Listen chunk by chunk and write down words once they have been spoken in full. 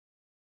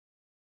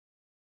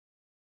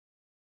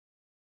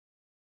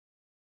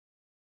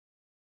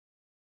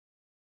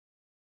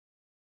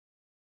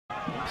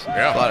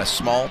Yeah. A lot of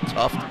small,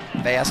 tough,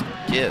 fast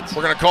kids.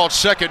 We're going to call it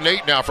 2nd and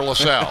 8 now for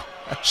LaSalle.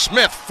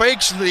 Smith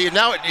fakes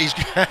now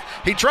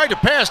he tried to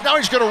pass. Now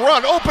he's going to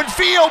run. Open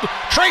field.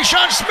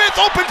 TreSean Smith,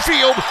 open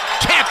field.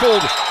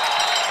 Tackled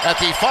at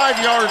the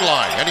 5-yard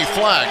line. Any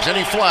flags?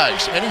 Any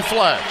flags? Any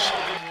flags?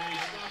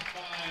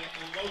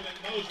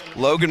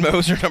 Logan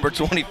Moser, number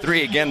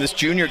 23. Again, this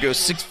junior goes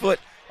 6 foot,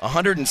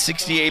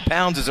 168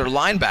 pounds as their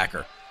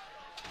linebacker.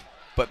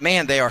 But,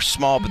 man, they are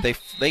small, but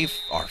they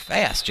are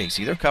fast,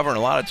 JC. They're covering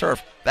a lot of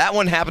turf. That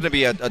one happened to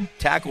be a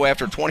tackle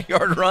after a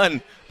 20-yard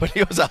run, but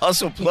it was a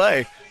hustle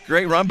play.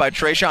 Great run by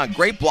TreSean.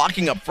 Great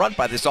blocking up front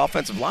by this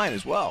offensive line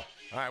as well.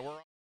 All right, we're